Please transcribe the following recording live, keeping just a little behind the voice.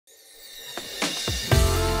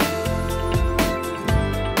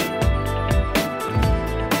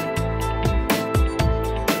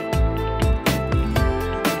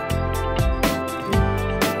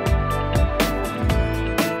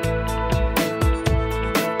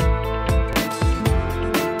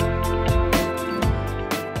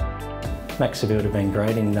MaxaBuild have been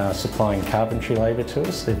great in supplying carpentry labour to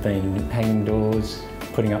us. They've been hanging doors,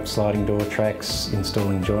 putting up sliding door tracks,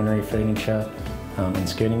 installing joinery furniture and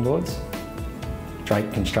skirting boards.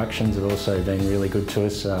 Drake Constructions have also been really good to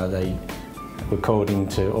us. They were called in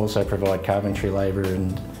to also provide carpentry labour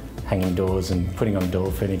and hanging doors and putting on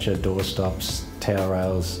door furniture, door stops, tower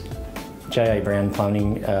rails. JABrown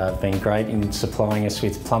Plumbing have been great in supplying us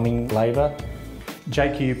with plumbing labour.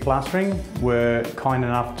 JayQ Plastering were kind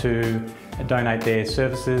enough to donate their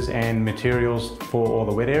services and materials for all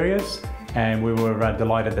the wet areas, and we were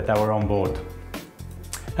delighted that they were on board.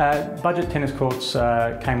 Budget Tennis Courts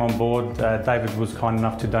came on board. David was kind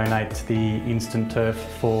enough to donate the instant turf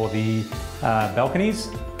for the balconies.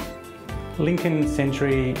 Lincoln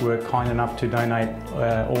Sentry were kind enough to donate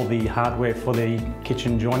all the hardware for the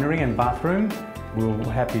kitchen joinery and bathroom. We were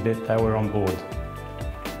happy that they were on board.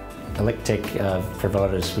 Electech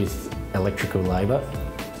provided us with electrical labour,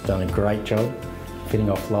 done a great job fitting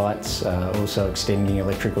off lights, also extending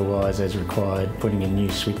electrical wires as required, putting in new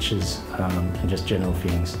switches and just general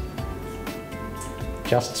fittings.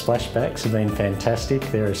 Just Splashbacks have been fantastic.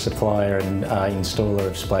 They're a supplier and installer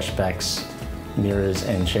of splashbacks, mirrors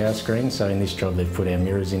and shower screens. So in this job they've put our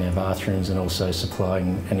mirrors in our bathrooms and also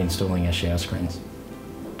supplying and installing our shower screens.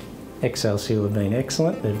 Exel-seal have been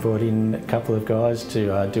excellent. They've brought in a couple of guys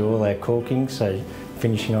to do all our caulking, so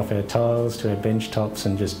finishing off our tiles to our bench tops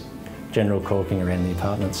and just general caulking around the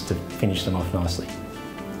apartments to finish them off nicely.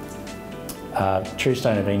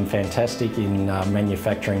 TruStone have been fantastic in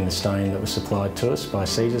manufacturing the stone that was supplied to us by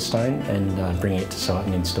JayQ and bringing it to site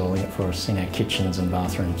and installing it for us in our kitchens and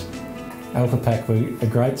bathrooms. Alfa Pak were a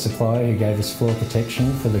great supplier who gave us floor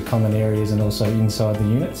protection for the common areas and also inside the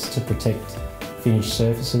units to protect finished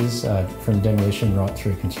surfaces from demolition right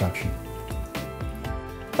through construction.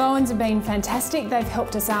 Bowens have been fantastic. They've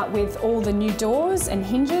helped us out with all the new doors and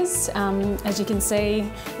hinges. As you can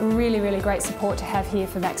see, really great support to have here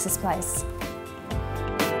for Max's Place.